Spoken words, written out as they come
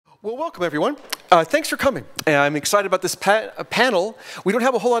Well, welcome everyone. Thanks for coming. I'm excited about this panel. We don't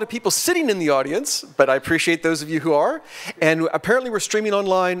have a whole lot of people sitting in the audience, but I appreciate those of you who are. And apparently we're streaming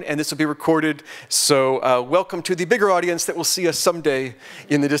online and this will be recorded. So welcome to the bigger audience that will see us someday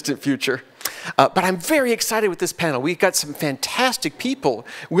in the distant future. But I'm very excited with this panel. We've got some fantastic people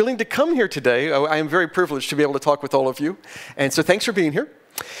willing to come here today. I am very privileged to be able to talk with all of you. And so thanks for being here.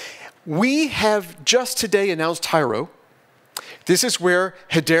 We have just today announced Hyro. This is where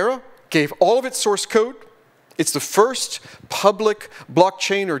Hedera gave all of its source code. It's the first public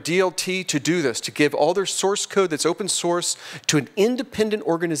blockchain or DLT to do this, to give all their source code that's open source to an independent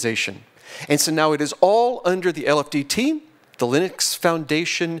organization. And so now it is all under the LFDT, the Linux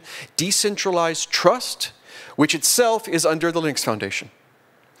Foundation Decentralized Trust, which itself is under the Linux Foundation.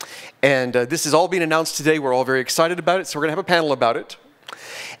 And this is all being announced today. We're all very excited about it, so we're going to have a panel about it.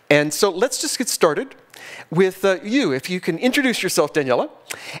 And so let's just get started with you. If you can introduce yourself, Daniela,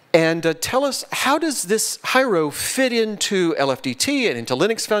 and tell us, how does this Hyro fit into LFDT and into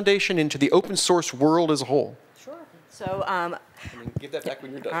Linux Foundation, into the open source world as a whole? Sure. So, give that back when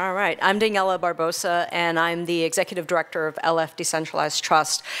you're done. All right. I'm Daniela Barbosa, and I'm the Executive Director of LF Decentralized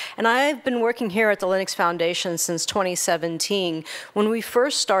Trust. And I've been working here at the Linux Foundation since 2017, when we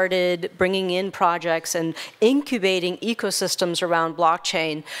first started bringing in projects and incubating ecosystems around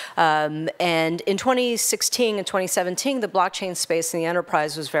blockchain. And in 2016 and 2017, the blockchain space in the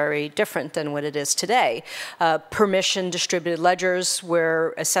enterprise was very different than what it is today. Permission distributed ledgers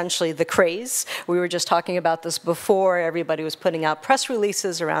were essentially the craze. We were just talking about this before. Everybody was putting out press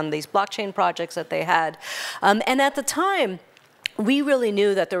releases around these blockchain projects that they had. And at the time, we really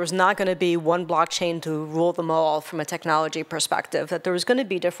knew that there was not going to be one blockchain to rule them all from a technology perspective, that there was going to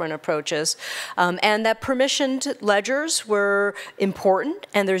be different approaches, and that permissioned ledgers were important,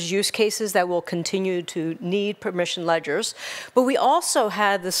 and there's use cases that will continue to need permissioned ledgers. But we also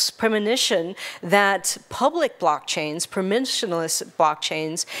had this premonition that public blockchains, permissionless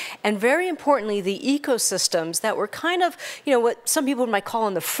blockchains, and very importantly, the ecosystems that were kind of, you know, what some people might call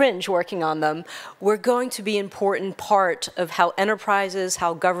on the fringe working on them, were going to be an important part of how enterprises,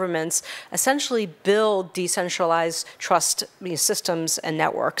 how governments essentially build decentralized trust systems and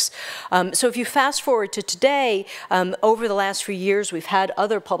networks. So if you fast forward to today, over the last few years, we've had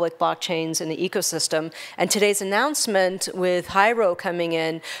other public blockchains in the ecosystem, and today's announcement with Hyro coming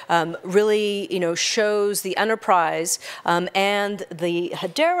in really, shows the enterprise and the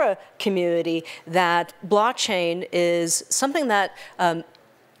Hedera community that blockchain is something that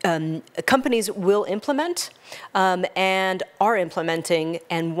companies will implement and are implementing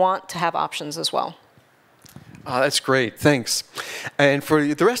and want to have options as well. That's great, thanks. And for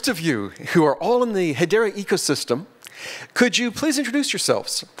the rest of you who are all in the Hedera ecosystem, could you please introduce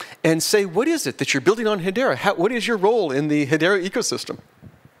yourselves and say, what is it that you're building on Hedera? What is your role in the Hedera ecosystem?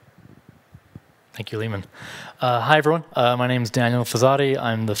 Thank you, Lehman. Hi, everyone. My name is Daniel Fazzati.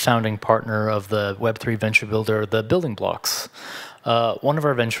 I'm the founding partner of the Web3 venture builder, The Building Blocks. One of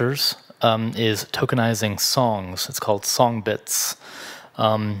our ventures is tokenizing songs. It's called Song Bits.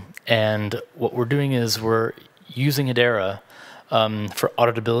 And what we're doing is we're using Hedera for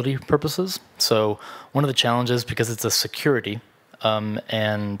auditability purposes. So one of the challenges, because it's a security,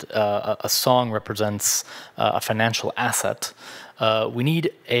 and a song represents a financial asset, we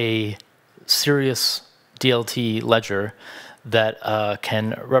need a serious DLT ledger that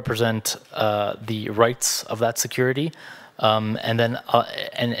can represent the rights of that security, and then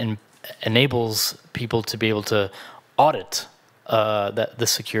and enables people to be able to audit the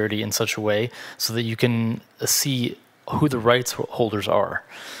security in such a way so that you can see who the rights holders are.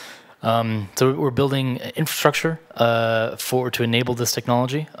 So we're building infrastructure to enable this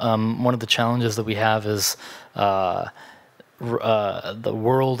technology. One of the challenges that we have is the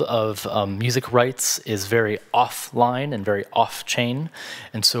world of music rights is very offline and very off-chain,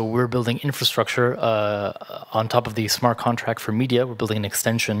 and so we're building infrastructure on top of the smart contract for media. We're building an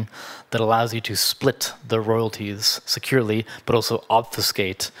extension that allows you to split the royalties securely, but also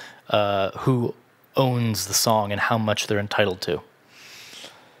obfuscate who owns the song and how much they're entitled to.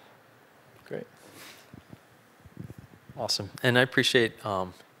 Great. Awesome. And I appreciate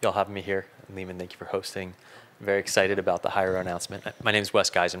y'all having me here. Lehman, thank you for hosting. Very excited about the Hyro announcement. My name is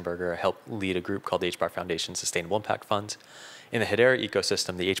Wes Geisenberger. I help lead a group called the HBAR Foundation Sustainable Impact Fund. In the Hedera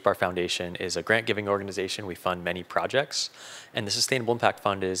ecosystem, the HBAR Foundation is a grant-giving organization. We fund many projects. And the Sustainable Impact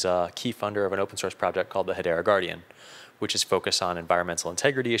Fund is a key funder of an open source project called the Hedera Guardian, which is focused on environmental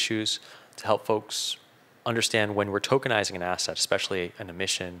integrity issues to help folks understand when we're tokenizing an asset, especially an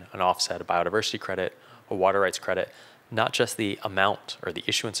emission, an offset, a biodiversity credit, a water rights credit, not just the amount or the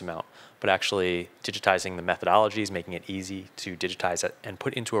issuance amount, but actually digitizing the methodologies, making it easy to digitize it and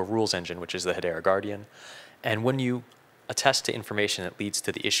put into a rules engine, which is the Hedera Guardian. And when you attest to information that leads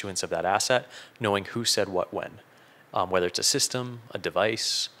to the issuance of that asset, knowing who said what when, whether it's a system, a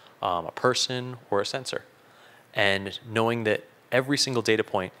device, a person, or a sensor. And knowing that every single data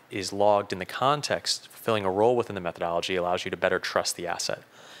point is logged in the context, fulfilling a role within the methodology allows you to better trust the asset.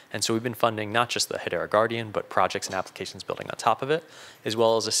 And so we've been funding not just the Hedera Guardian, but projects and applications building on top of it, as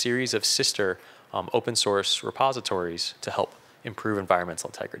well as a series of sister open source repositories to help improve environmental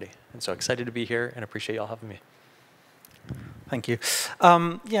integrity. And so excited to be here and appreciate y'all having me. Thank you.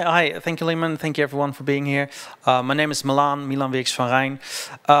 Yeah, hi. Thank you, Lehman. Thank you, everyone, for being here. My name is Milan Weeks van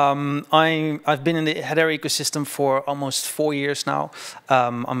Rijn. I've been in the Hedera ecosystem for almost 4 years now.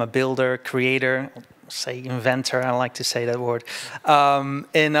 I'm a builder, creator, say inventor, I like to say that word.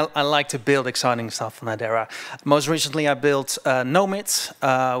 And I like to build exciting stuff on Hedera. Most recently, I built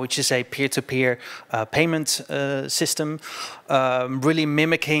Nomid, which is a peer-to-peer payment system, really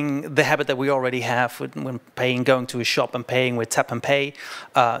mimicking the habit that we already have when paying, going to a shop and paying with tap and pay.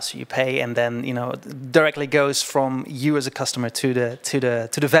 So you pay, and then directly goes from you as a customer to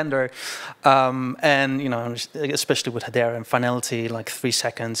the vendor. And especially with Hedera and finality, like 3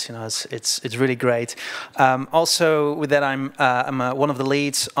 seconds. It's really great. Also, with that, I'm one of the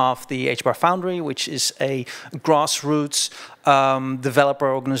leads of the Hbar Foundry, which is a grassroots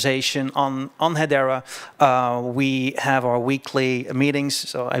developer organization on Hedera. We have our weekly meetings,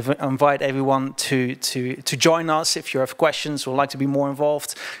 so I invite everyone to join us if you have questions or like to be more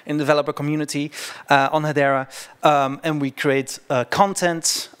involved in the developer community on Hedera. And we create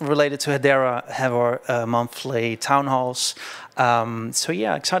content related to Hedera, have our monthly town halls. So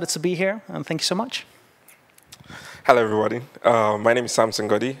yeah, excited to be here, and thank you so much. Hello, everybody. My name is Samson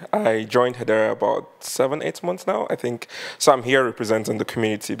Godi. I joined Hedera about 7-8 months now, I think. So I'm here representing the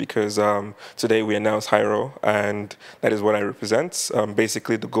community because today we announced Hyro, and that is what I represent.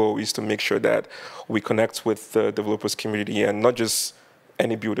 Basically, the goal is to make sure that we connect with the developers community, and not just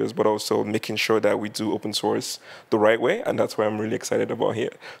any builders, but also making sure that we do open source the right way, and that's what I'm really excited about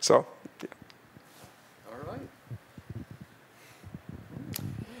here. So, yeah. All right.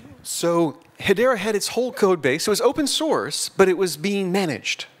 So Hedera had its whole code base. It was open source, but it was being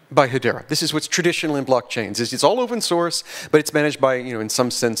managed by Hedera. This is what's traditional in blockchains. It's all open source, but it's managed by, in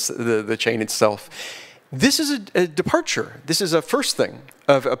some sense, the chain itself. This is a departure. This is a first thing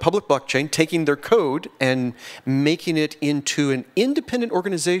of a public blockchain taking their code and making it into an independent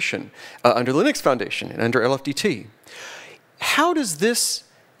organization under Linux Foundation and under LFDT. How does this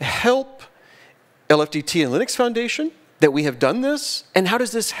help LFDT and Linux Foundation that we have done this? And how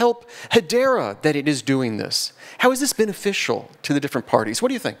does this help Hedera that it is doing this? How is this beneficial to the different parties? What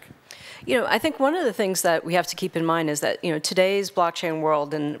do you think? I think one of the things that we have to keep in mind is that, today's blockchain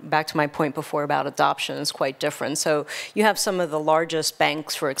world, and back to my point before about adoption, is quite different. So you have some of the largest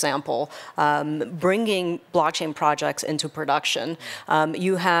banks, for example, bringing blockchain projects into production.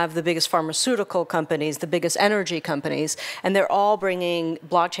 You have the biggest pharmaceutical companies, the biggest energy companies, and they're all bringing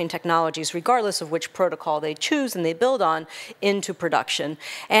blockchain technologies, regardless of which protocol they choose and they build on, into production.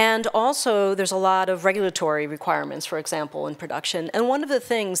 And also, there's a lot of regulatory requirements, for example, in production. And one of the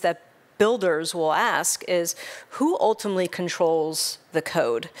things that builders will ask is, who ultimately controls the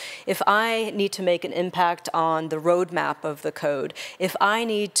code? If I need to make an impact on the roadmap of the code, if I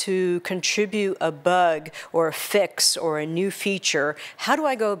need to contribute a bug or a fix or a new feature, how do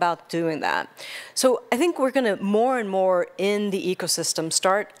I go about doing that? So I think we're going to more and more in the ecosystem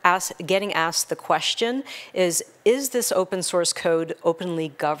start getting asked the question, is this open source code openly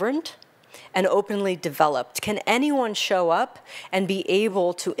governed and openly developed? Can anyone show up and be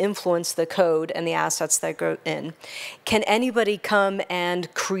able to influence the code and the assets that go in? Can anybody come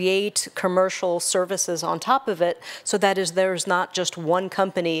and create commercial services on top of it so that there's not just one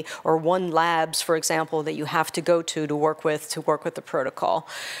company or one labs, for example, that you have to go to work with the protocol?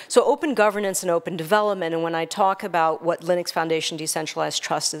 So open governance and open development, and when I talk about what Linux Foundation Decentralized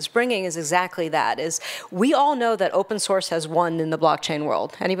Trust is bringing, is exactly that. Is we all know that open source has won in the blockchain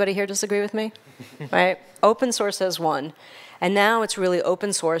world. Anybody here disagree with me? Right? Open source has won. And now it's really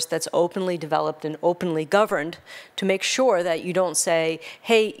open source that's openly developed and openly governed to make sure that you don't say,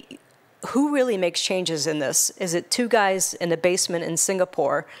 hey, who really makes changes in this? Is it 2 guys in a basement in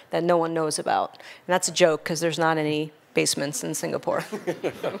Singapore that no one knows about? And that's a joke, because there's not any basements in Singapore.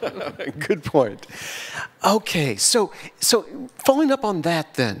 Good point. Okay, so following up on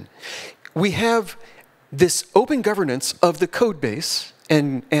that then, we have this open governance of the code base.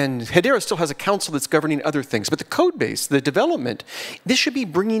 And Hedera still has a council that's governing other things. But the code base, the development, this should be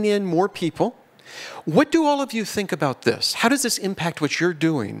bringing in more people What do all of you think about this? How does this impact what you're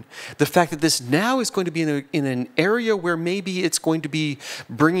doing? The fact that this now is going to be in an area where maybe it's going to be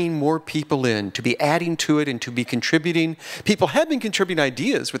bringing more people in, to be adding to it and to be contributing. People have been contributing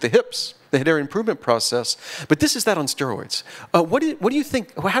ideas with the HIPs, the Hedera improvement process, but this is that on steroids. What do you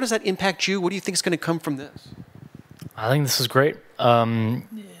think, how does that impact you? What do you think is going to come from this? I think this is great.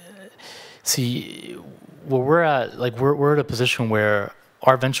 See, where we're at, like we're at a position where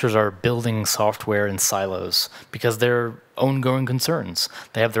our ventures are building software in silos because they're ongoing concerns.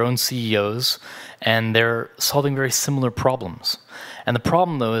 They have their own CEOs, and they're solving very similar problems. And the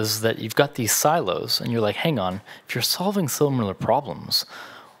problem, though, is that you've got these silos, and you're like, hang on, if you're solving similar problems,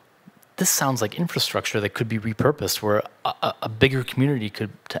 this sounds like infrastructure that could be repurposed where a bigger community could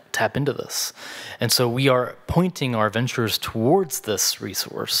tap into this. And so we are pointing our ventures towards this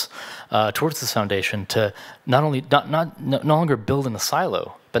resource, towards this foundation to not no longer build in a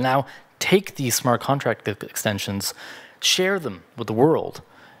silo, but now take these smart contract extensions, share them with the world,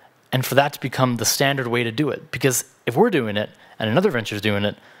 and for that to become the standard way to do it. Because if we're doing it and another venture is doing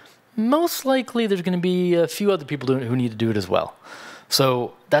it, most likely there's going to be a few other people doing it who need to do it as well.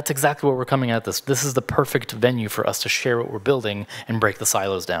 So that's exactly what we're coming at this. This is the perfect venue for us to share what we're building and break the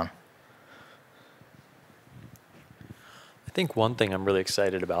silos down. I think one thing I'm really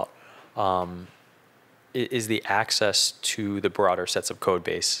excited about is the access to the broader sets of code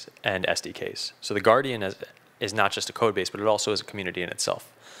base and SDKs. So the Guardian is not just a code base, but it also is a community in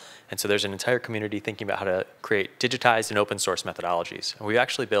itself. And so there's an entire community thinking about how to create digitized and open source methodologies. And we've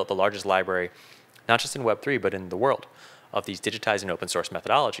actually built the largest library, not just in Web3, but in the world, of these digitized and open source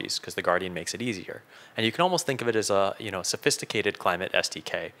methodologies, because the Guardian makes it easier. And you can almost think of it as a sophisticated climate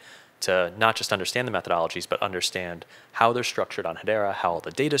SDK to not just understand the methodologies, but understand how they're structured on Hedera, how all the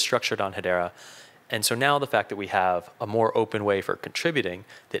data is structured on Hedera. And so now the fact that we have a more open way for contributing,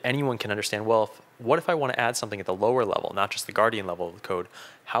 that anyone can understand, well, what if I want to add something at the lower level, not just the Guardian level of the code,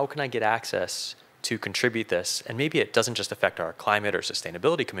 how can I get access to contribute this? And maybe it doesn't just affect our climate or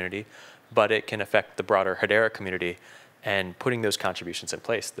sustainability community, but it can affect the broader Hedera community, and putting those contributions in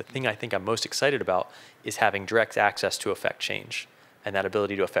place. The thing I think I'm most excited about is having direct access to affect change. And that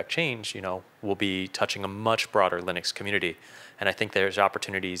ability to affect change, will be touching a much broader Linux community. And I think there's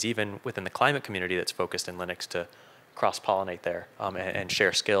opportunities even within the climate community that's focused in Linux to cross-pollinate there and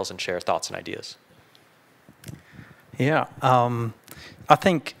share skills and share thoughts and ideas. Yeah, I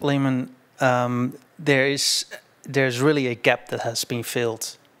think, Lehman, there's really a gap that has been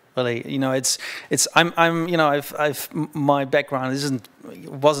filled. Really, my background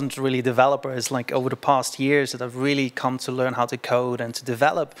wasn't really developer. It's like over the past years that I've really come to learn how to code and to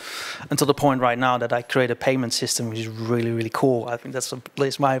develop, until the point right now that I create a payment system, which is really, really cool. I think that's at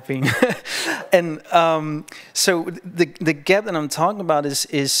least my opinion. And so the gap that I'm talking about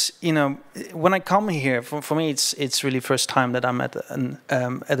is when I come here, for me it's really first time that I'm at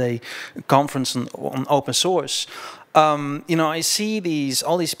a conference on open source. I see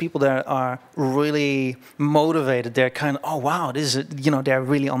all these people that are really motivated. They're kind of, oh wow, this is, they're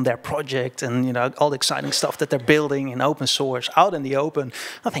really on their project, and all the exciting stuff that they're building in open source, out in the open.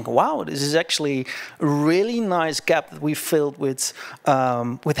 I think, wow, this is actually a really nice gap that we filled with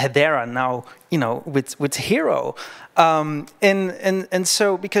Hedera now, with Hero, and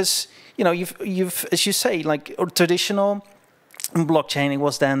so because you've as you say, like traditional blockchain, it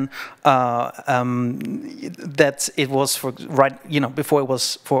was then that it was for before it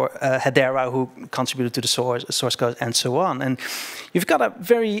was for Hedera, who contributed to the source code and so on. And you've got a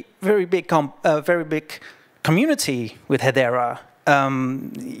very big community with Hedera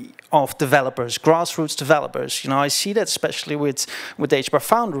of developers, grassroots developers. I see that especially with HBAR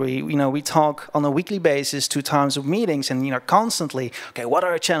Foundry. We talk on a weekly basis, 2 times of meetings, and constantly, okay, what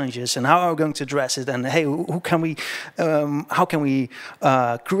are our challenges and how are we going to address it? And hey, how can we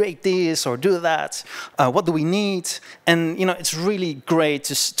create this or do that? What do we need? And it's really great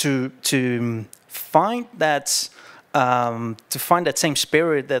to find that. To find that same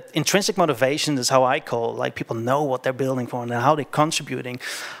spirit, that intrinsic motivation is how I call, like people know what they're building for and how they're contributing.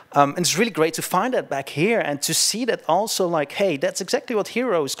 And it's really great to find that back here and to see that also, like, hey, that's exactly what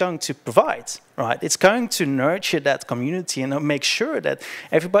Hero is going to provide, right? It's going to nurture that community and make sure that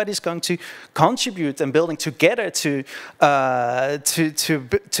everybody's going to contribute and building together to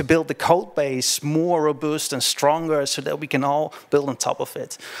build the code base more robust and stronger, so that we can all build on top of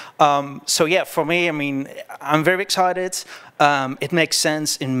it. So yeah, for me, I'm very excited. It makes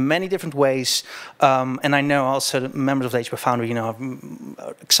sense in many different ways, and I know also the members of the HBAR Foundry, are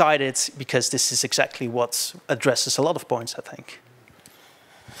excited because this is exactly what addresses a lot of points, I think.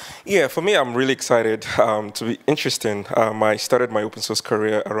 Yeah, for me, I'm really excited to be interesting. I started my open source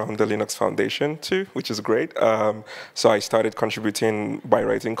career around the Linux Foundation too, which is great. So I started contributing by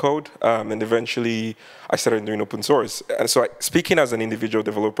writing code, and eventually I started doing open source. And so speaking as an individual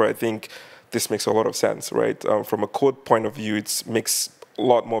developer, I think this makes a lot of sense, right? From a code point of view, it makes a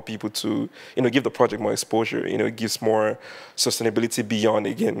lot more people to, give the project more exposure. It gives more sustainability beyond,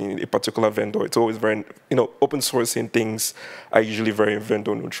 again, a particular vendor. It's always very, open sourcing things are usually very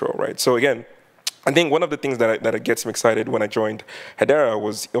vendor neutral, right? So again, I think one of the things that gets me excited when I joined Hedera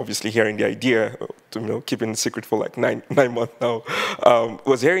was obviously hearing the idea, keeping it secret for like nine months now,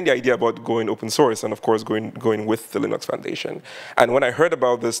 was hearing the idea about going open source and of course going with the Linux Foundation. And when I heard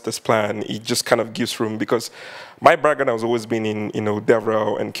about this plan, it just kind of gives room because my background has always been in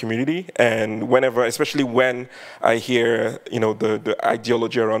DevRel and community, and whenever, especially when I hear the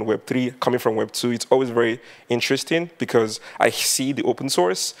ideology around Web3 coming from Web2, it's always very interesting because I see the open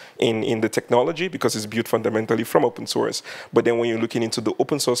source in the technology because it's built fundamentally from open source. But then when you're looking into the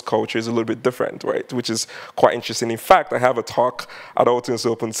open source culture, it's a little bit different, right? Which is quite interesting. In fact, I have a talk at All Things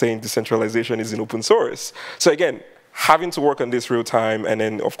Open saying decentralization is in open source. So again, having to work on this real time, and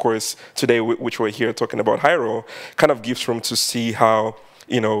then of course today, which we're here talking about Hyro, kind of gives room to see how,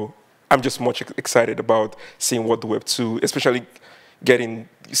 I'm just much excited about seeing what the Web2, especially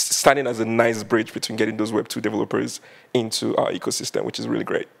standing as a nice bridge between getting those Web2 developers into our ecosystem, which is really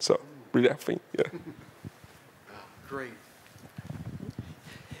great. So really happy, yeah. Great.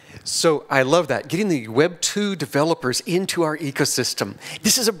 So I love that, getting the Web2 developers into our ecosystem.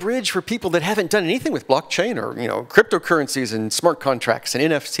 This is a bridge for people that haven't done anything with blockchain or cryptocurrencies and smart contracts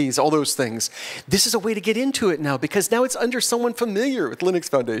and NFTs, all those things. This is a way to get into it now because now it's under someone familiar with Linux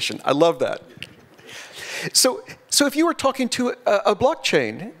Foundation. I love that. So if you were talking to a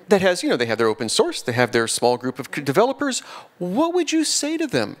blockchain that has, they have their open source, they have their small group of developers, what would you say to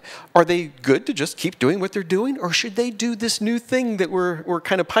them? Are they good to just keep doing what they're doing, or should they do this new thing that we're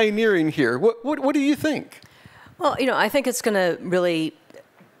kind of pioneering here? What do you think? Well, I think it's going to really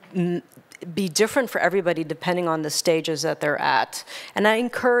be different for everybody depending on the stages that they're at. And I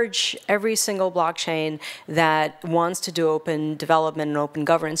encourage every single blockchain that wants to do open development and open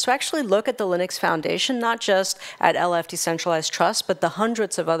governance to actually look at the Linux Foundation, not just at LF Decentralized Trust, but the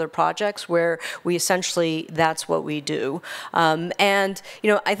hundreds of other projects where we essentially, that's what we do. And,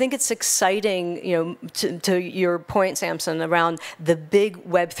 I think it's exciting, to your point, Samson, around the big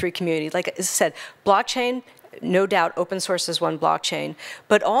Web3 community. Like I said, blockchain, no doubt open source is one blockchain,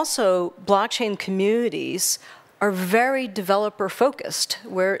 but also blockchain communities are very developer focused,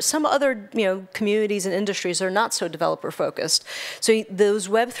 where some other communities and industries are not so developer focused. So those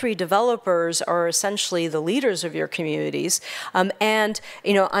Web3 developers are essentially the leaders of your communities. And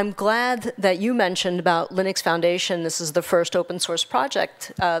I'm glad that you mentioned about Linux Foundation. This is the first open source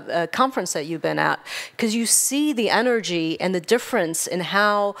project conference that you've been at, because you see the energy and the difference in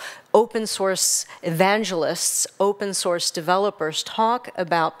how open source evangelists, open source developers talk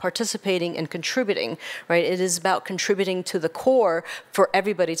about participating and contributing, right? It is about contributing to the core for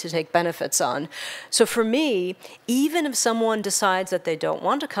everybody to take benefits on. So for me, even if someone decides that they don't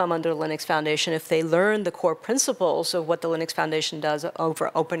want to come under Linux Foundation, if they learn the core principles of what the Linux Foundation does over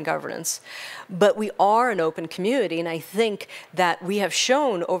open governance, but we are an open community, and I think that we have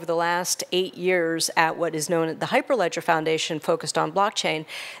shown over the last 8 years at what is known as the Hyperledger Foundation focused on blockchain,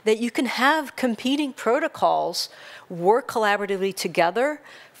 that you can have competing protocols work collaboratively together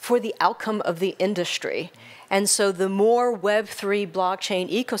for the outcome of the industry. And so the more Web3 blockchain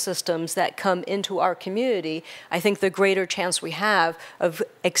ecosystems that come into our community, I think the greater chance we have of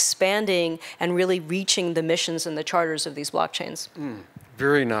expanding and really reaching the missions and the charters of these blockchains.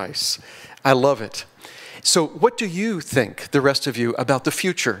 Very nice. I love it. So what do you think, the rest of you, about the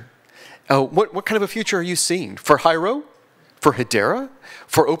future? What kind of a future are you seeing for Hyro? For Hedera?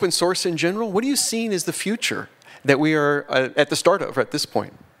 For open source in general? What are you seeing as the future that we are at the start of at this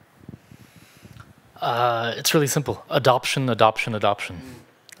point? It's really simple. Adoption, adoption, adoption.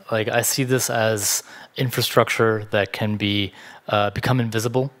 Like, I see this as infrastructure that can be become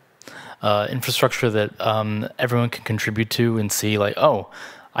invisible, infrastructure that everyone can contribute to and see, like, oh,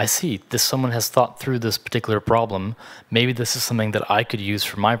 I see, someone has thought through this particular problem. Maybe this is something that I could use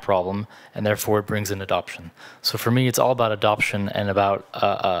for my problem, and therefore it brings in adoption. So for me, it's all about adoption and about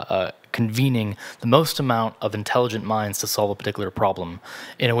convening the most amount of intelligent minds to solve a particular problem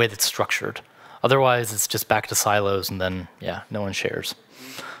in a way that's structured. Otherwise, it's just back to silos, and then, yeah, no one shares.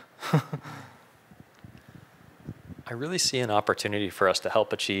 I really see an opportunity for us to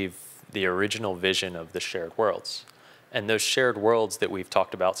help achieve the original vision of the shared worlds. And those shared worlds that we've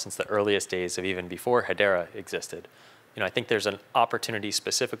talked about since the earliest days of even before Hedera existed, I think there's an opportunity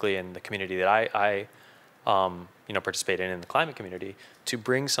specifically in the community that I participate in the climate community to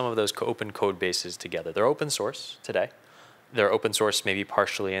bring some of those open code bases together. They're open source today. They're open source maybe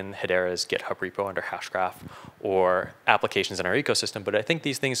partially in Hedera's GitHub repo under Hashgraph or applications in our ecosystem, but I think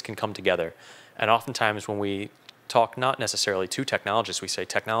these things can come together. And oftentimes when we talk not necessarily to technologists, we say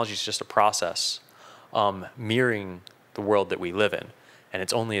technology is just a process mirroring the world that we live in, and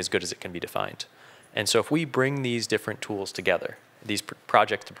it's only as good as it can be defined. And so if we bring these different tools together, these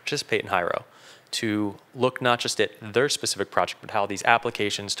projects to participate in Hyro, to look not just at their specific project, but how these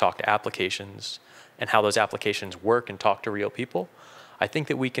applications talk to applications and how those applications work and talk to real people, I think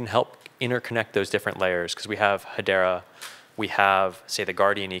that we can help interconnect those different layers, because we have Hedera, we have, say, the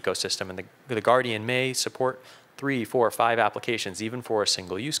Guardian ecosystem, and the Guardian may support 3, 4, 5 applications, even for a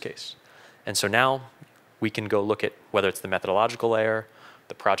single use case. And so now we can go look at whether it's the methodological layer,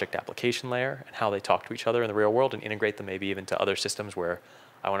 the project application layer, and how they talk to each other in the real world, and integrate them maybe even to other systems where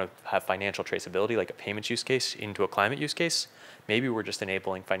I want to have financial traceability, like a payments use case, into a climate use case. Maybe we're just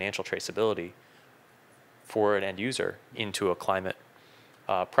enabling financial traceability for an end user into a climate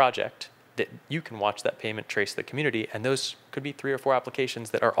project that you can watch that payment trace the community, and those could be 3 or 4 applications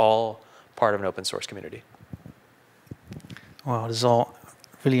that are all part of an open source community. Wow, this is all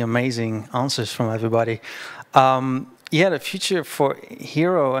really amazing answers from everybody. Yeah, the future for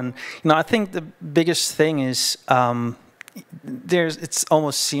Hero, and I think the biggest thing is it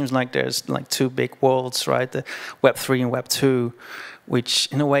almost seems like there's like 2 big worlds, right? The Web 3 and Web 2, which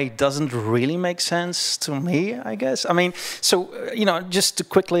in a way doesn't really make sense to me, I guess. I mean, so, just to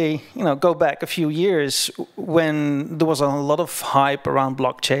quickly, go back a few years when there was a lot of hype around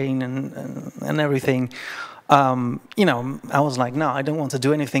blockchain and everything. I was like, no, I don't want to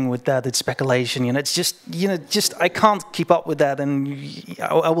do anything with that. It's speculation. It's just, I can't keep up with that, and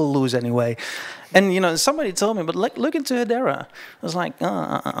I will lose anyway. And somebody told me, but look into Hedera. I was like,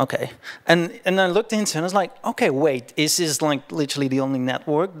 okay. And I looked into it, and I was like, okay, wait, is this like literally the only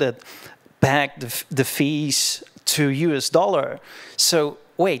network that backed the fees to US dollar? So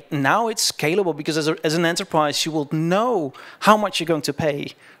wait, now it's scalable, because as an enterprise, you will know how much you're going to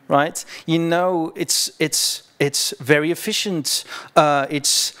pay. Right? It's very efficient.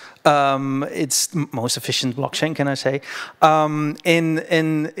 It's most efficient blockchain, can I say? In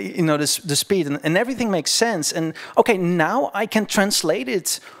the speed and everything makes sense. And okay, now I can translate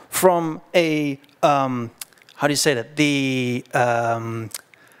it from a how do you say that? The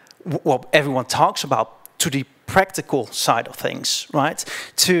what everyone talks about to the practical side of things, right?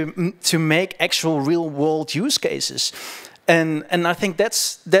 To make actual real world use cases. And I think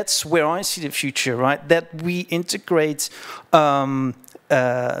that's where I see the future, right? That we integrate the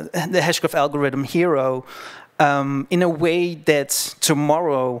Hashgraph algorithm Hero in a way that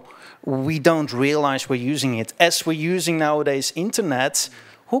tomorrow we don't realize we're using it. As we're using nowadays internet,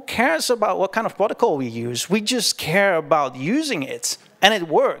 who cares about what kind of protocol we use? We just care about using it. And it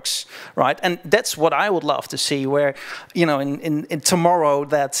works, right? And that's what I would love to see, where, in tomorrow,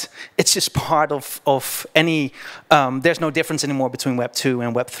 that it's just part of any, there's no difference anymore between Web 2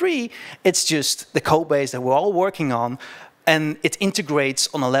 and Web 3. It's just the code base that we're all working on, and it integrates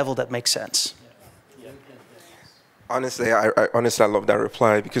on a level that makes sense. Honestly, I love that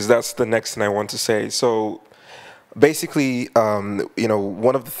reply, because that's the next thing I want to say. So basically,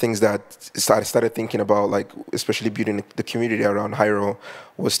 one of the things that I started thinking about, like, especially building the community around Hyro,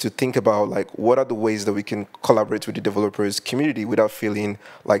 was to think about, like, what are the ways that we can collaborate with the developers community without feeling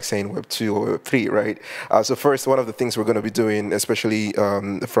like saying Web 2 or Web 3, right? So first, one of the things we're going to be doing, especially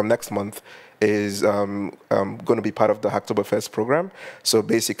from next month, is going to be part of the Hacktoberfest program. So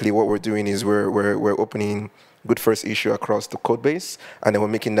basically what we're doing is we're opening good first issue across the code base, and then we're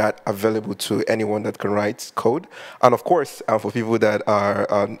making that available to anyone that can write code. And of course, for people that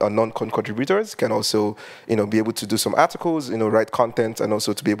are non-code contributors, can also be able to do some articles, write content, and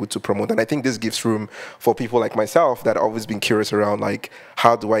also to be able to promote. And I think this gives room for people like myself that have always been curious around, like,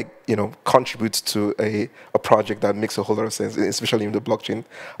 how do I contribute to a project that makes a whole lot of sense, especially in the blockchain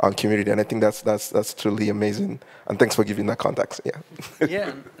community. And I think that's truly amazing. And thanks for giving that context. Yeah.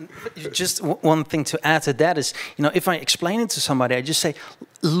 Yeah. Just one thing to add to that is, if I explain it to somebody, I just say,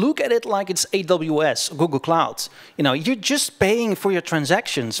 look at it like it's AWS, Google Cloud. You're just paying for your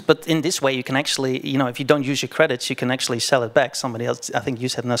transactions, but in this way you can actually, if you don't use your credits, you can actually sell it back. Somebody else, I think you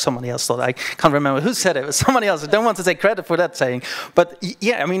said, no, somebody else thought, I can't remember who said it, but somebody else. I don't want to take credit for that saying. But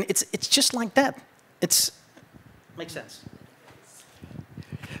yeah, I mean, it's just like that. Makes sense.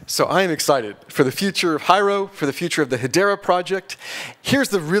 So I am excited for the future of Hyro, for the future of the Hedera project. Here's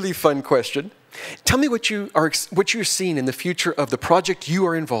the really fun question. Tell me what you're seeing in the future of the project you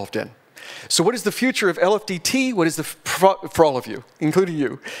are involved in. So what is the future of LFDT? What is for all of you, including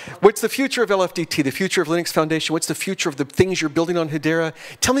you, what's the future of LFDT, the future of Linux Foundation? What's the future of the things you're building on Hedera?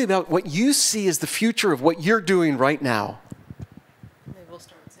 Tell me about what you see as the future of what you're doing right now. Maybe we'll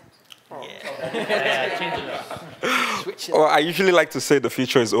start with Samson. Well, I usually like to say the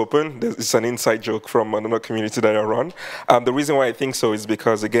future is open. It's an inside joke from another community that I run. The reason why I think so is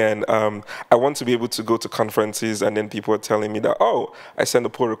because, again, I want to be able to go to conferences and then people are telling me that, oh, I send a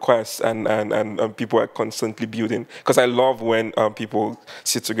pull request and people are constantly building. Because I love when people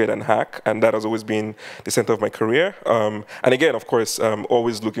sit together and hack, and that has always been the center of my career. And again, of course,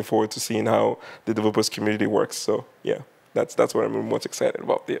 always looking forward to seeing how the developers community works. So yeah, that's what I'm most excited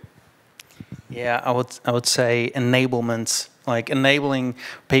about. Yeah. Yeah, I would say enablement, like enabling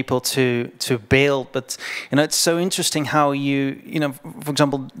people to build. But it's so interesting how for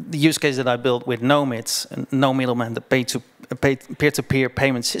example, the use case that I built with NoMids, no middleman, the peer-to-peer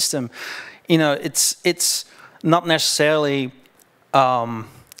payment system. It's not necessarily. A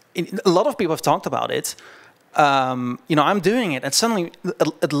lot of people have talked about it. I'm doing it, and suddenly,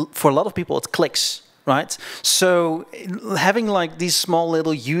 for a lot of people, it clicks. Right, so having like these small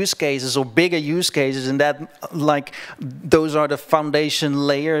little use cases or bigger use cases, and that like those are the foundation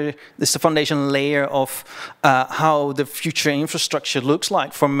layer. This is the foundation layer of how the future infrastructure looks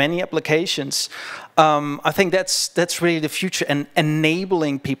like for many applications. I think that's really the future, and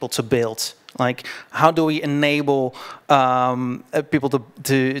enabling people to build. Like, how do we enable people to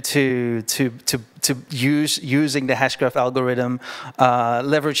using the Hashgraph algorithm,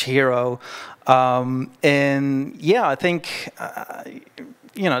 leverage Hero, and yeah, I think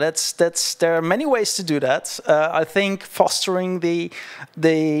there are many ways to do that. I think fostering the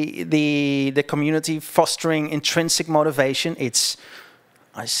community, fostering intrinsic motivation.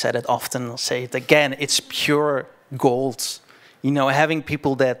 I said it often, I'll say it again. It's pure gold. Having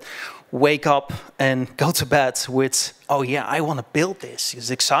people that wake up and go to bed with, oh yeah, I want to build this. It's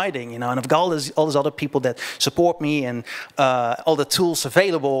exciting, and I've got all these other people that support me and all the tools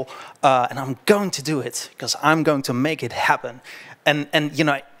available, and I'm going to do it because I'm going to make it happen. And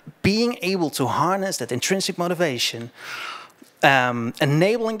being able to harness that intrinsic motivation,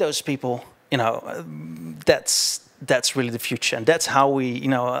 enabling those people, that's really the future, and that's how we,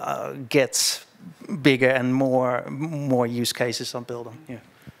 get bigger and more use cases on building. Yeah.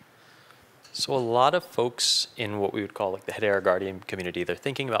 So a lot of folks in what we would call like the Hedera Guardian community, they're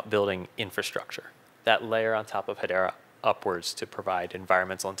thinking about building infrastructure, that layer on top of Hedera upwards to provide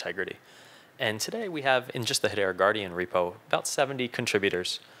environmental integrity. And today we have, in just the Hedera Guardian repo, about 70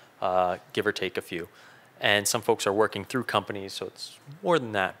 contributors, give or take a few. And some folks are working through companies, so it's more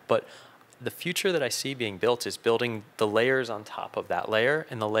than that. But the future that I see being built is building the layers on top of that layer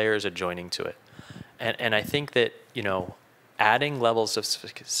and the layers adjoining to it. And I think that, adding levels of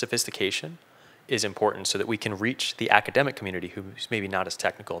sophistication is important so that we can reach the academic community who's maybe not as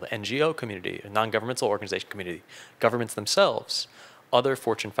technical, the NGO community, non-governmental organization community, governments themselves, other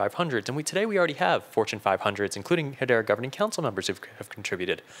Fortune 500s. And today we already have Fortune 500s, including Hedera Governing Council members who have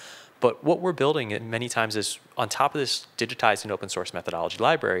contributed. But what we're building many times is, on top of this digitized and open source methodology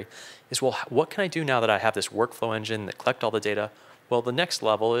library, is, well, what can I do now that I have this workflow engine that collect all the data? Well, the next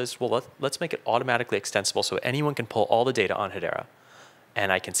level is, well, let's make it automatically extensible so anyone can pull all the data on Hedera,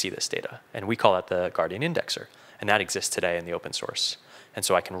 and I can see this data. And we call that the Guardian Indexer, and that exists today in the open source. And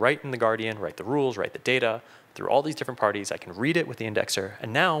so I can write in the Guardian, write the rules, write the data, through all these different parties. I can read it with the indexer.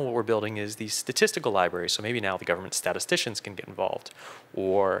 And now what we're building is these statistical libraries. So maybe now the government statisticians can get involved,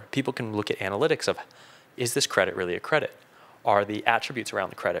 or people can look at analytics of, is this credit really a credit? Are the attributes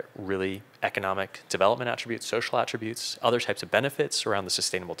around the credit really economic development attributes, social attributes, other types of benefits around the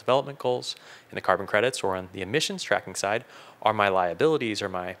sustainable development goals in the carbon credits, or on the emissions tracking side, are my liabilities,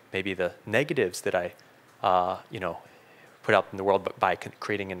 or maybe the negatives that I put out in the world by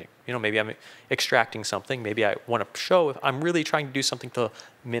creating an, maybe I'm extracting something, maybe I want to show if I'm really trying to do something to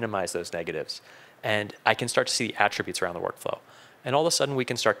minimize those negatives. And I can start to see the attributes around the workflow. And all of a sudden we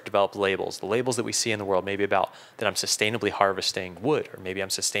can start to develop labels, the labels that we see in the world, maybe about that I'm sustainably harvesting wood, or maybe I'm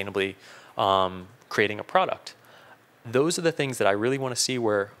sustainably creating a product. Those are the things that I really want to see,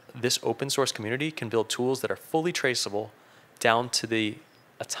 where this open source community can build tools that are fully traceable down to the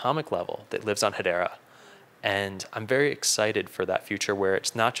atomic level that lives on Hedera. And I'm very excited for that future, where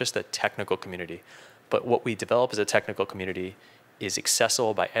it's not just a technical community, but what we develop as a technical community is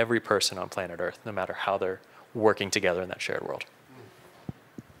accessible by every person on planet Earth, no matter how they're working together in that shared world.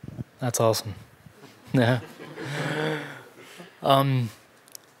 That's awesome. Yeah.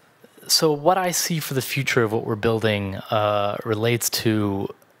 So what I see for the future of what we're building relates to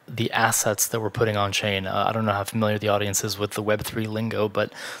the assets that we're putting on chain. I don't know how familiar the audience is with the Web3 lingo,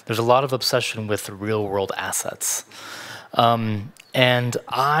 but there's a lot of obsession with the real-world assets. And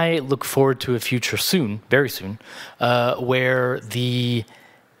I look forward to a future soon, very soon, where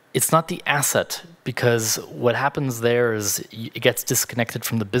it's not the asset, because what happens there is it gets disconnected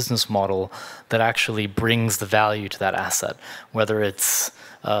from the business model that actually brings the value to that asset, whether it's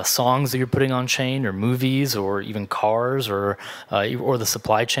songs that you're putting on chain, or movies, or even cars, or the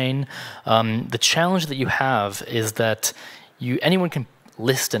supply chain. The challenge that you have is that anyone can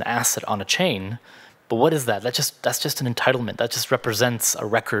list an asset on a chain, but what is that? That's just an entitlement. That just represents a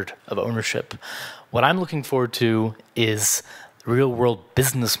record of ownership. What I'm looking forward to is real-world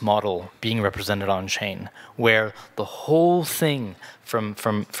business model being represented on chain, where the whole thing, from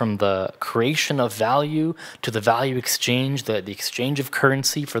the creation of value to the value exchange, the exchange of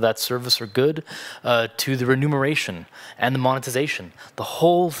currency for that service or good, to the remuneration and the monetization, the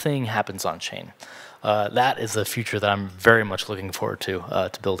whole thing happens on chain. That is a future that I'm very much looking forward to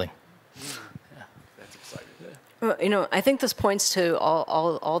building. Well, you know, I think this points to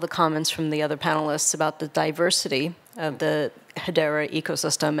all the comments from the other panelists about the diversity of the Hedera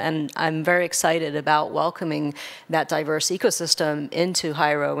ecosystem, and I'm very excited about welcoming that diverse ecosystem into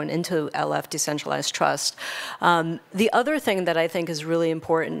Hyro and into LF Decentralized Trust. The other thing that I think is really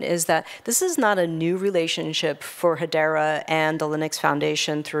important is that this is not a new relationship for Hedera and the Linux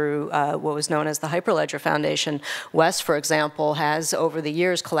Foundation through what was known as the Hyperledger Foundation. Wes, for example, has over the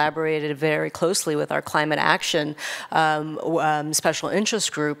years collaborated very closely with our climate action special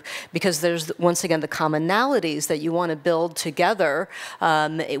interest group, because there's, once again, the commonalities that you want to build together,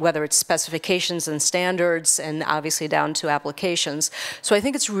 whether it's specifications and standards, and obviously down to applications. So I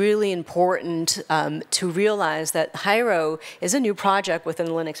think it's really important to realize that Hyro is a new project within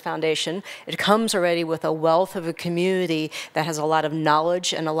the Linux Foundation. It comes already with a wealth of a community that has a lot of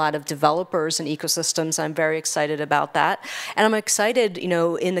knowledge and a lot of developers and ecosystems. I'm very excited about that. And I'm excited, you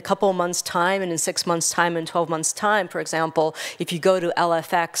know, in a couple of months' time, and in 6 months' time, and 12 months' time, for example, if you go to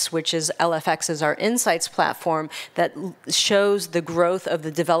LFX, which is LFX is our insights platform that shows the growth of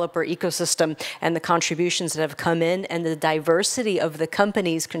the developer ecosystem and the contributions that have come in and the diversity of the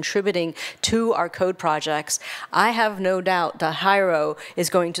companies contributing to our code projects. I have no doubt that Hyro is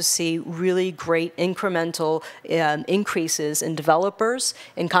going to see really great incremental increases in developers,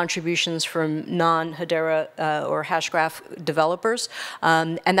 in contributions from non-Hedera or Hashgraph developers,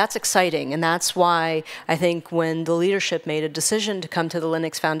 and that's exciting. And that's why I think when the leadership made a decision to come to the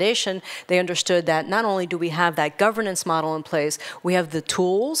Linux Foundation, they understood that not only do we have that governance model in place, we have the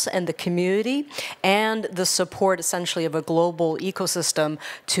tools and the community and the support essentially of a global ecosystem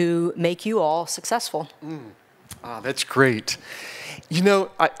to make you all successful. That's great. You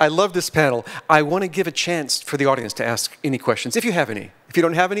know, I love this panel. I want to give a chance for the audience to ask any questions, if you have any. If you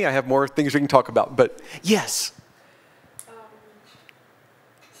don't have any, I have more things we can talk about. But yes.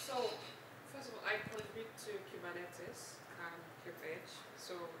 So, first of all, I contribute to Kubernetes and KubeEdge,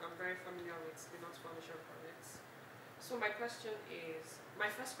 so I'm very familiar with Linux Foundation projects. So my first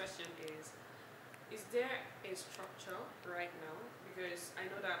question is there a structure right now? Because I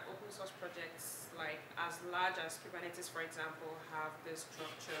know that open source projects like as large as Kubernetes, for example, have these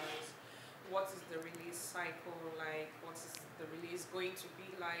structures. What is the release cycle like? What is the release going to be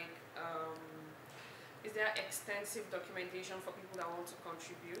like? Is there extensive documentation for people that want to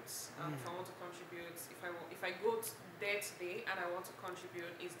contribute? If I want to contribute, if I go there today and I want to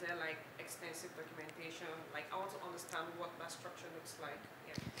contribute, is there like extensive documentation? Like I want to understand what that structure looks like.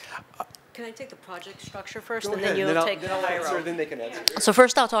 Yeah. Can I take the project structure first, Go and ahead, then you'll take the Hyro? then they can answer. So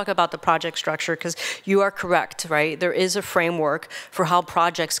first I'll talk about the project structure, because you are correct, right? There is a framework for how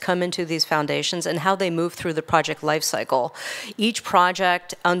projects come into these foundations and how they move through the project lifecycle. Each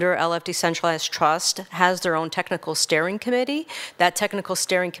project under LF Decentralized Trust has their own technical steering committee. That technical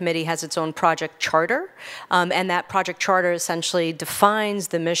steering committee has its own project charter, and that project charter essentially defines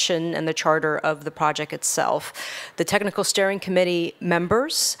the mission and the charter of the project itself. The technical steering committee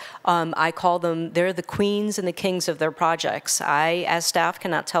members, I call them, they're the queens and the kings of their projects. I, as staff,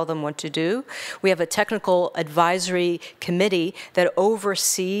 cannot tell them what to do. We have a technical advisory committee that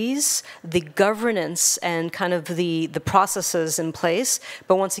oversees the governance and kind of the processes in place,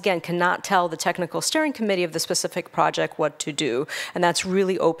 but once again, cannot tell the technical steering committee of the specific project what to do. And that's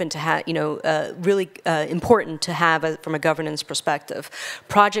really open to have, you know, really important to have from a governance perspective.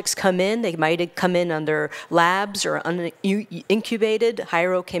 Projects come in, they might come in under labs or incubated.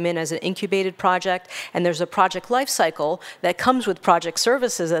 Hyro came in as an incubated project, and there's a project lifecycle that comes with project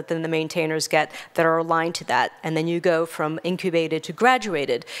services that then the maintainers get that are aligned to that. And then you go from incubated to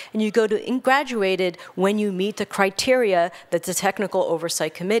graduated. And you go to graduated when you meet the criteria that the Technical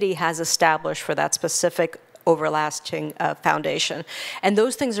Oversight Committee has established for that specific overlasting foundation. And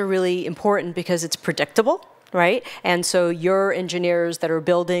those things are really important because it's predictable, right? And so your engineers that are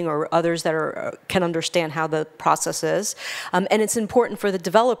building or others that are can understand how the process is. And it's important for the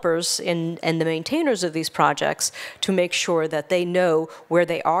developers and the maintainers of these projects to make sure that they know where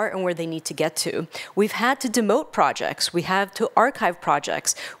they are and where they need to get to. We've had to demote projects. We have to archive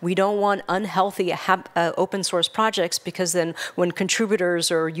projects. We don't want unhealthy open source projects because then when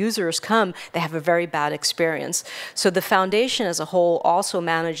contributors or users come, they have a very bad experience. So the foundation as a whole also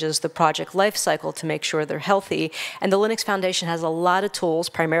manages the project lifecycle to make sure they're healthy. And the Linux Foundation has a lot of tools,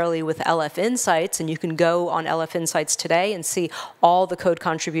 primarily with LF Insights, and you can go on LF Insights today and see all the code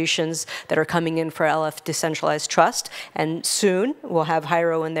contributions that are coming in for LF Decentralized Trust, and soon we'll have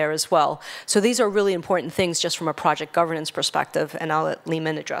Hyro in there as well. So these are really important things just from a project governance perspective, and I'll let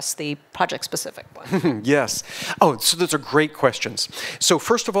Lehman address the project-specific one. Yes. Oh, so those are great questions. So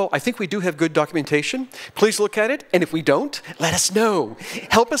first of all, I think we do have good documentation. Please look at it, and if we don't, let us know.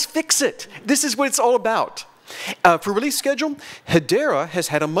 Help us fix it. This is what it's all about. For release schedule, Hedera has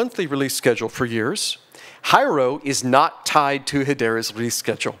had a monthly release schedule for years. Hyro is not tied to Hedera's release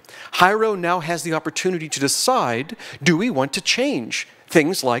schedule. Hyro now has the opportunity to decide, do we want to change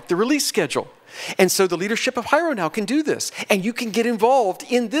things like the release schedule? And so the leadership of Hyro now can do this. And you can get involved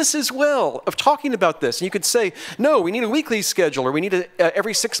in this as well, of talking about this. And you could say, no, we need a weekly schedule, or we need a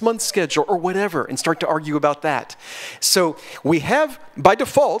every 6-month schedule, or whatever, and start to argue about that. So we have, by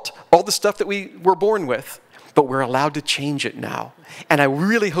default, all the stuff that we were born with, but we're allowed to change it now. And I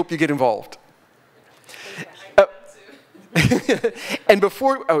really hope you get involved. And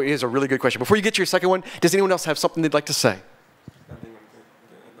before, oh, it is a really good question. Before you get to your second one, does anyone else have something they'd like to say?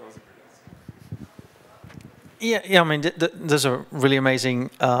 Yeah. I mean, those are really amazing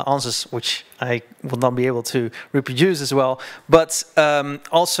answers, which I will not be able to reproduce as well. But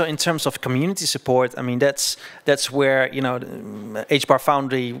also in terms of community support, I mean, that's where, you know, HBAR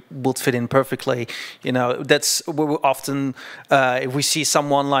Foundry would fit in perfectly. You know, that's where we often, if we see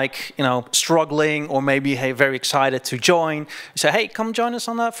someone like, you know, struggling or maybe hey, very excited to join, you say, hey, come join us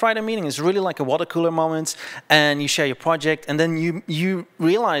on that Friday meeting. It's really like a water cooler moment, and you share your project, and then you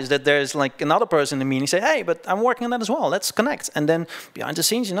realize that there's like another person in the meeting. You say, hey, but I'm working on that as well. Let's connect. And then behind the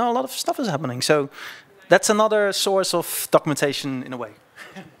scenes, you know, a lot of stuff is happening. So that's another source of documentation in a way.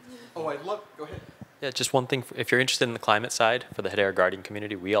 Oh, I'd love, go ahead. Yeah, just one thing. If you're interested in the climate side for the Hedera Guardian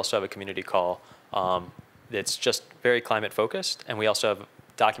community, we also have a community call. It's just very climate focused. And we also have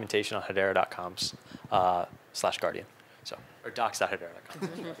documentation on hedera.com/guardian. So, or docs.hedera.com.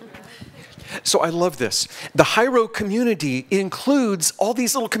 So I love this. The Hyro community includes all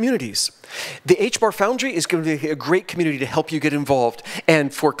these little communities. The HBAR Foundry is going to be a great community to help you get involved.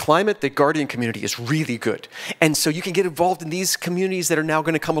 And for climate, the Guardian community is really good. And so you can get involved in these communities that are now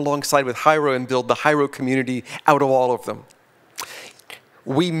going to come alongside with Hyro and build the Hyro community out of all of them.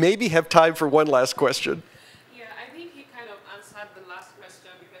 We maybe have time for one last question. Yeah, I think he kind of answered the last question,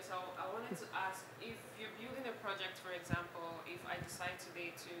 because I wanted to ask, if you're building a project, for example, if I decide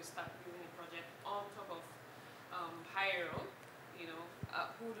today to start building a project on top of Hyro, you know,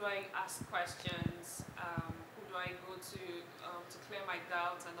 who do I ask questions? Who do I go to clear my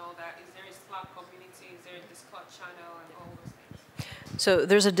doubts and all that? Is there a Slack community? Is there a Discord channel and all those things? So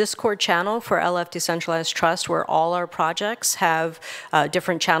there's a Discord channel for LF Decentralized Trust where all our projects have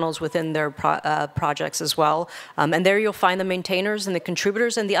different channels within their projects as well. And there you'll find the maintainers and the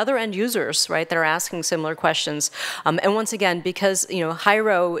contributors and the other end users, right, that are asking similar questions. And once again, because, you know,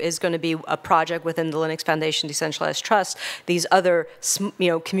 Hyro is going to be a project within the Linux Foundation Decentralized Trust, these other, you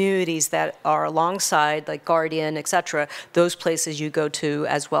know, communities that are alongside, like Guardian, et cetera, those places you go to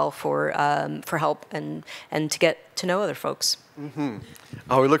as well for help and to get to know other folks. Mm-hmm.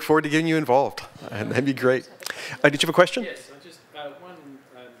 Oh, we look forward to getting you involved. And that'd be great. Did you have a question? Yes, just one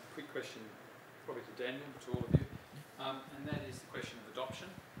quick question, probably to Daniel, to all of you, and that is the question of adoption.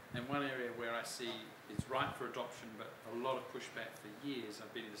 And one area where I see it's ripe for adoption, but a lot of pushback for years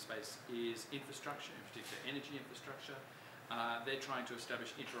I've been in the space is infrastructure, in particular energy infrastructure. They're trying to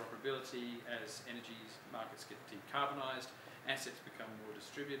establish interoperability as energy markets get decarbonised, assets become more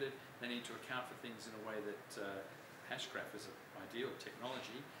distributed. They need to account for things in a way that Hashgraph is an ideal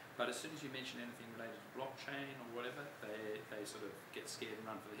technology, but as soon as you mention anything related to blockchain or whatever, they sort of get scared and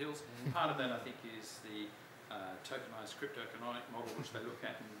run for the hills. Part of that, I think, is the tokenized crypto-economic model, which they look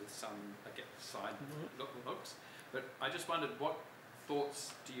at and with some side looks. But I just wondered what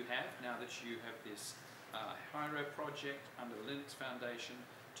thoughts do you have now that you have this Hedera project under the Linux Foundation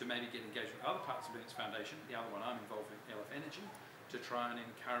to maybe get engaged with other parts of Linux Foundation? The other one I'm involved with, LF Energy, to try and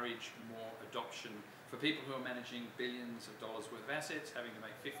encourage more adoption for people who are managing billions of dollars worth of assets, having to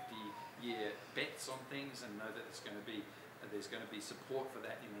make 50-year bets on things, and know that there's going to be support for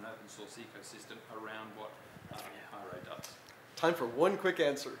that in an open source ecosystem around what Hedera does. Time for one quick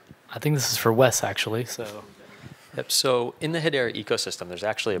answer. I think this is for Wes, actually. So. Yep. So in the Hedera ecosystem, there's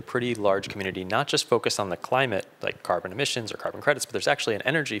actually a pretty large community, not just focused on the climate, like carbon emissions or carbon credits, but there's actually an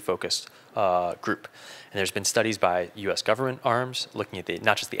energy-focused group. And there's been studies by U.S. government arms looking at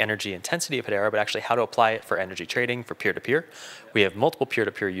not just the energy intensity of Hedera, but actually how to apply it for energy trading, for peer-to-peer. We have multiple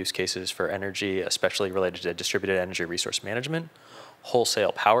peer-to-peer use cases for energy, especially related to distributed energy resource management,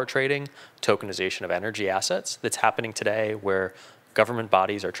 wholesale power trading, tokenization of energy assets that's happening today where government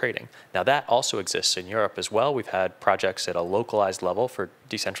bodies are trading. Now that also exists in Europe as well. We've had projects at a localized level for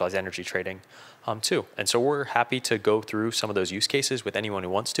decentralized energy trading too. And so we're happy to go through some of those use cases with anyone who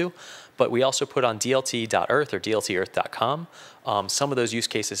wants to, but we also put on dlt.earth or dltearth.com some of those use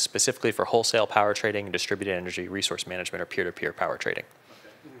cases specifically for wholesale power trading and distributed energy resource management or peer-to-peer power trading.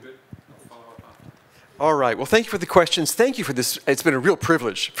 All right. Well, thank you for the questions. Thank you for this. It's been a real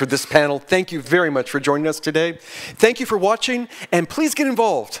privilege for this panel. Thank you very much for joining us today. Thank you for watching, and please get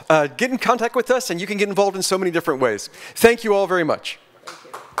involved. Get in contact with us, and you can get involved in so many different ways. Thank you all very much.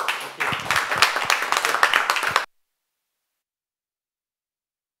 Thank you.